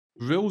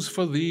Rules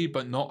for thee,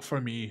 but not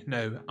for me.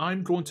 Now,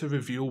 I'm going to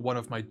reveal one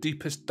of my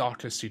deepest,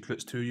 darkest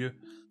secrets to you.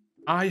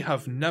 I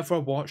have never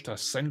watched a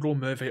single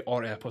movie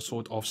or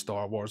episode of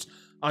Star Wars.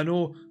 I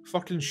know,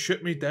 fucking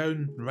shoot me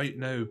down right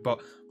now, but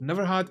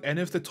never had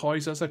any of the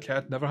toys as a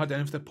kid, never had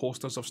any of the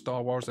posters of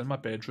Star Wars in my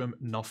bedroom,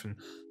 nothing.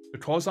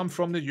 Because I'm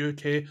from the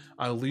UK,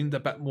 I leaned a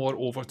bit more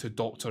over to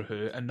Doctor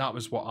Who, and that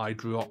was what I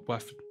grew up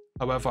with.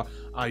 However,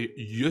 I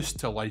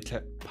used to like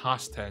it,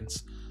 past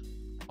tense.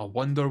 I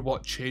wonder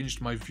what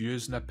changed my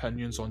views and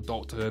opinions on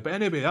Doctor Who. But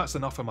anyway, that's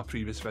enough of my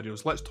previous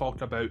videos. Let's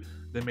talk about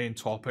the main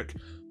topic.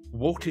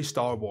 Wokey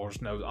Star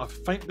Wars. Now, I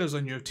think there's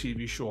a new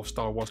TV show of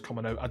Star Wars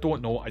coming out. I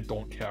don't know, I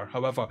don't care.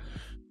 However,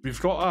 we've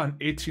got an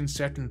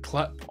 18-second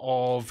clip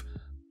of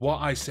what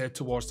I said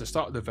towards the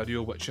start of the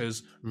video, which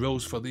is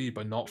rules for thee,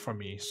 but not for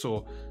me.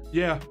 So,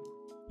 yeah,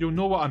 you'll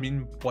know what I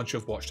mean once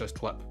you've watched this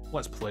clip.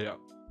 Let's play it.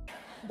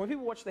 When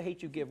people watch The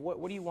Hate U Give,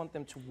 what do you want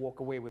them to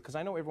walk away with? Because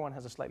I know everyone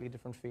has a slightly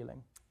different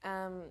feeling.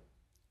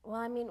 Well,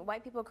 I mean,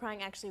 white people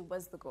crying actually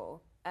was the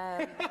goal.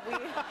 It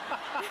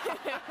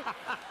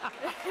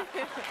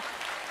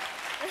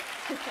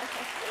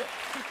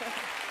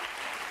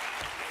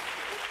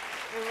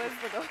was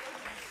the goal.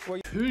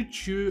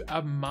 Could you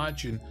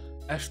imagine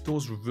if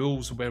those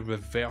rules were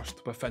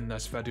reversed within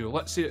this video?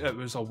 Let's say it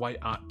was a white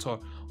actor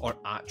or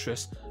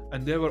actress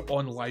and they were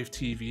on live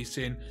TV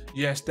saying,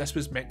 yes, this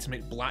was meant to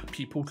make black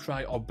people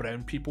cry or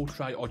brown people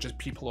cry or just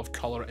people of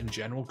colour in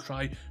general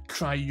cry.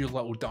 Cry, you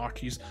little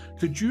darkies.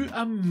 Could you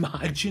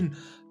imagine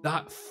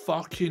that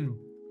fucking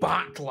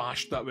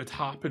backlash that would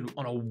happen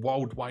on a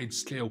worldwide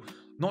scale?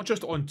 Not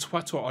just on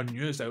Twitter or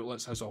news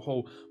outlets as a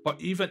whole,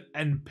 but even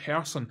in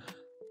person.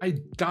 I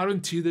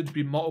guarantee there'd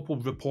be multiple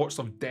reports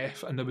of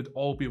death and there would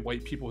all be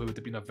white people who would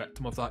have been a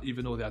victim of that,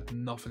 even though they had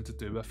nothing to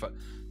do with it.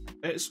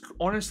 It's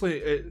honestly,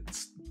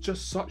 it's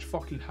just such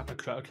fucking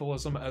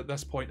hypocriticalism at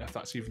this point, if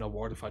that's even a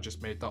word, if I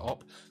just made that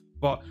up.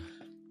 But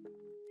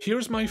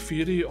here's my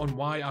theory on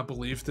why I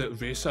believe that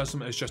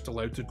racism is just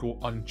allowed to go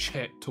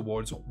unchecked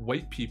towards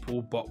white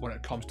people, but when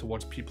it comes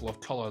towards people of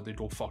colour, they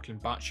go fucking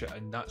batshit,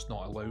 and that's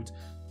not allowed.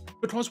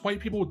 Because white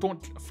people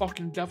don't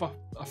fucking give a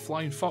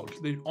flying fuck.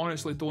 They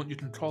honestly don't. You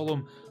can call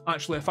them...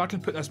 Actually, if I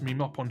can put this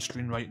meme up on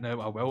screen right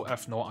now, I will.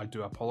 If not, I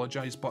do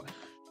apologise. But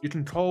you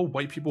can call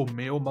white people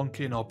male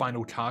monkey and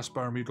albino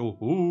Casper and we go,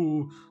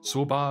 oh,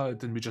 so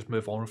bad, and we just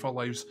move on with our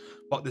lives.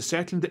 But the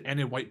second that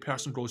any white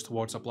person goes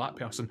towards a black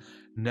person,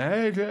 cut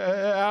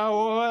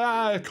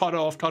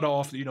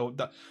off, you know,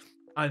 that,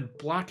 and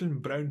black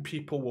and brown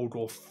people will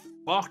go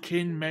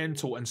fucking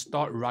mental and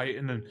start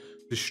rioting and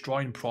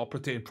destroying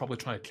property and probably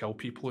trying to kill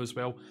people as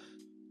well.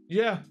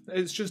 Yeah,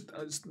 it's just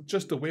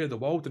the way of the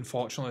world,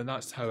 unfortunately, and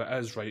that's how it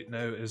is right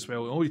now as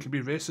well. Oh, you can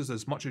be racist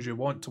as much as you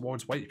want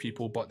towards white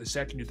people, but the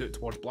second you do it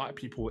towards black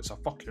people, it's a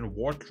fucking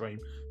war crime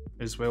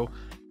as well.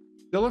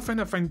 The other thing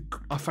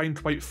I find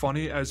quite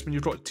funny is when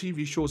you've got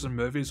TV shows and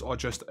movies or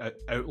just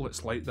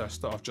outlets like this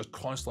that are just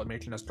constantly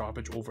making this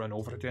garbage over and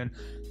over again,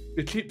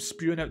 they keep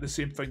spewing out the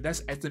same thing.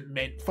 This isn't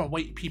meant for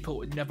white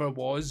people, it never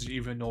was,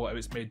 even though it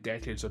was made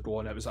decades ago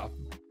and it was a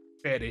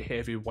very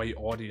heavy white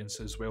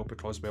audience as well,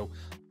 because, well,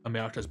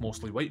 America's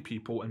mostly white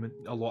people and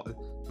a lot of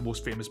the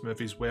most famous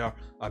movies were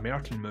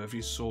American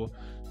movies, so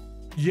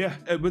yeah,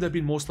 it would have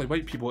been mostly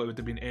white people it would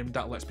have been aimed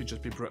at, let's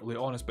just be brutally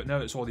honest. But now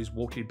it's all these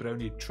wokey,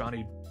 brownie,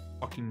 tranny,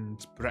 fucking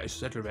British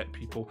cigarette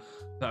people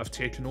that have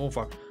taken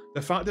over.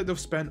 The fact that they've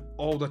spent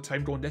all the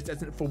time going, this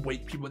isn't for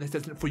white people, this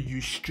isn't for you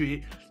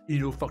straight, you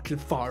know, fucking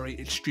far-right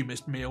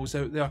extremist males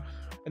out there.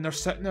 And they're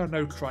sitting there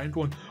now crying,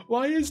 going,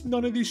 why is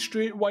none of these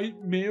straight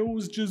white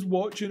males just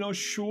watching our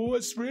show?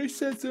 It's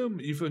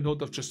racism. Even though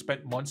they've just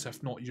spent months,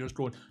 if not years,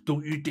 going,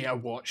 don't you dare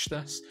watch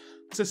this.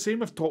 It's the same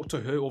with Doctor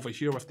Who over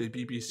here with the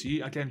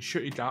BBC. Again,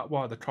 Ncuti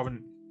Gatwa, the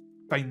current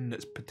thing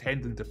that's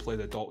pretending to play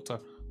the Doctor.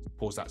 I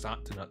suppose that's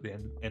acting at the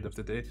end of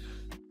the day.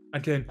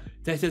 Again,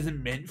 this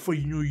isn't meant for,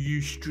 you know, you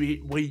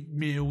straight white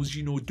males,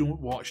 you know, don't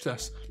watch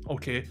this.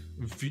 Okay,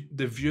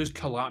 the views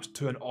collapsed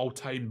to an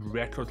all-time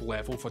record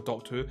level for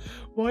Doctor Who.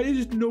 Why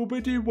is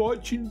nobody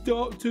watching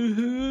Doctor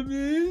Who?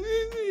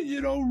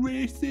 You're all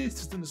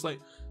racist. And it's like,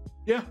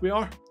 yeah, we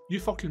are. You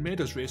fucking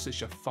made us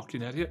racist, you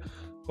fucking idiot.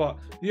 But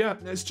yeah,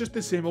 it's just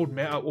the same old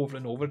meta over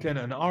and over again,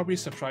 and are we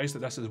surprised that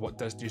this is what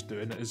Disney's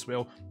doing as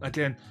well?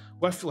 Again,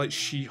 with like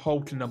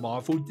She-Hulk and the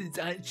Marvel, it's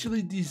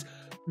actually these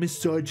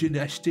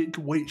misogynistic,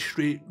 white,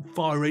 straight,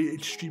 far-right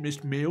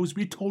extremist males.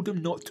 We told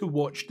them not to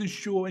watch the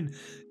show and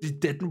they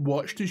didn't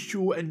watch the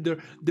show, and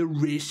they're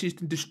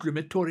racist and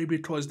discriminatory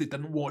because they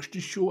didn't watch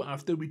the show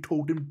after we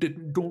told them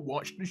don't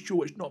watch the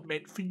show, it's not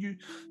meant for you.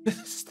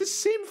 It's the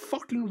same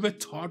fucking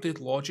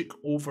retarded logic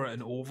over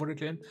and over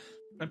again.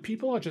 And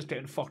people are just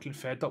getting fucking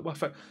fed up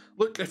with it.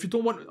 Look, if you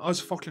don't want us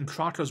fucking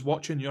crackers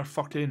watching your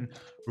fucking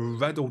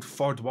riddled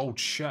third world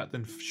shit,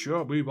 then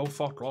sure, we will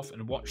fuck off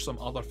and watch some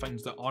other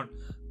things that aren't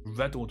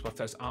riddled with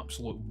this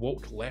absolute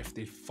woke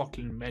lefty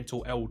fucking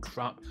mental ill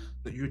crap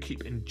that you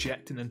keep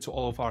injecting into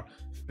all of our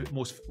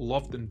most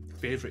loved and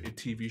favourited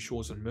TV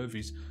shows and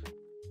movies.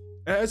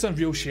 It is a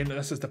real shame that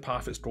this is the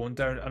path it's going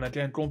down, and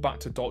again, going back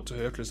to Doctor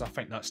Who, because I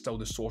think that's still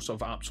the source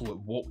of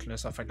absolute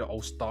wokeness. I think it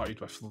all started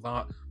with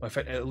that,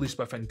 at least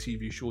within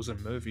TV shows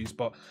and movies.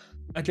 But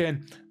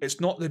again,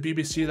 it's not the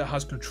BBC that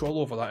has control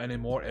over that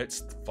anymore,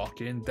 it's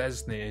fucking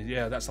Disney.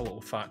 Yeah, that's a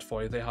little fact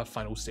for you. They have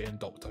final say in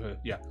Doctor Who.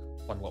 Yeah,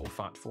 one little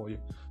fact for you.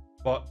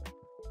 But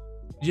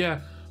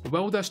yeah,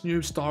 will this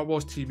new Star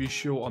Wars TV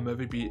show or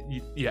movie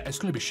be... Yeah, it's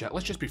going to be shit.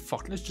 Let's just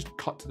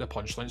cut to the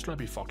punchline. It's going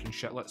to be fucking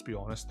shit, let's be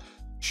honest.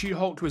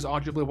 She-Hulk was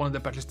arguably one of the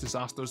biggest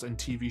disasters in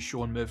TV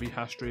show and movie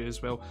history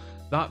as well.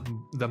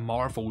 The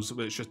Marvels,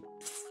 which just...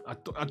 I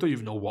don't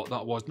even know what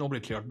that was.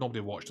 Nobody cared. Nobody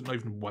watched it. Not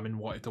even women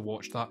wanted to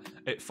watch that.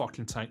 It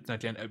fucking tanked. And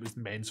again, it was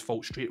men's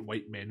fault. Straight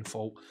white men's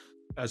fault,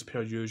 as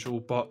per usual.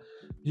 But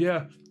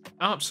yeah,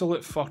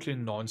 absolute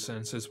fucking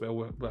nonsense as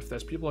well with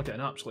this. People are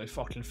getting absolutely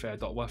fucking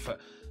fed up with it.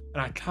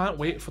 And I can't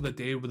wait for the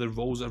day where the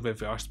roles are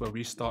reversed, where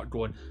we start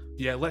going,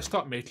 yeah, let's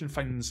start making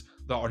things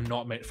that are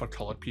not meant for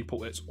coloured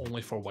people, it's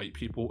only for white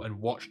people, and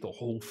watch the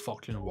whole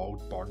fucking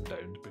world burn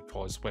down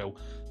because, well,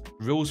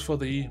 rules for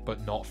thee,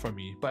 but not for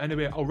me. But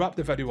anyway, I'll wrap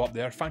the video up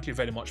there. Thank you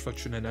very much for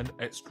tuning in.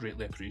 It's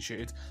greatly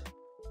appreciated.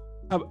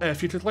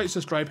 If you could like,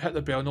 subscribe, hit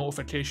the bell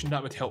notification,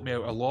 that would help me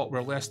out a lot.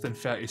 We're less than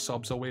 30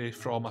 subs away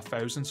from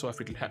 1,000, so if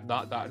we could hit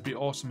that, that'd be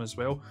awesome as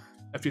well.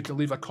 If you could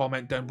leave a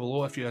comment down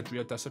below if you agree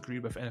or disagree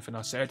with anything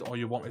I said, or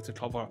you want me to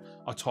cover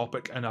a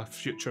topic in a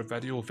future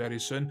video very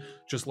soon,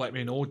 just let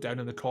me know down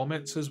in the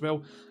comments as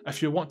well.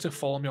 If you want to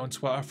follow me on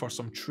Twitter for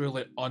some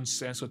truly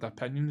uncensored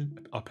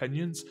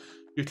opinions,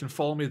 you can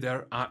follow me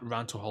there at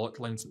rant-A-holic,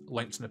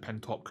 links in the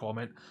pinned top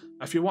comment.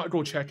 If you want to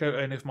go check out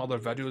any of my other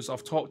videos,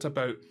 I've talked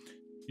about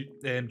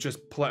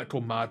just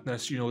political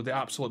madness, you know, the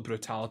absolute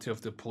brutality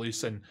of the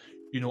police and,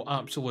 you know,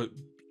 absolute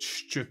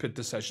stupid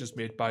decisions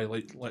made by,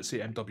 like, let's say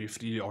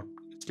MW3 or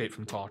Escape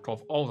from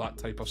Tarkov, all that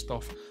type of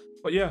stuff.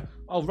 But yeah,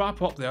 I'll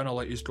wrap up there and I'll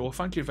let you go.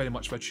 Thank you very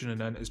much for tuning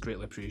in, it's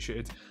greatly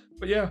appreciated.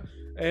 But yeah,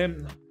 I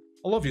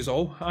love yous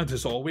all, and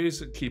as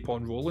always, keep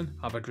on rolling,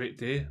 have a great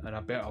day and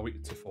a better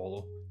week to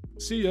follow.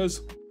 See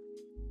yous!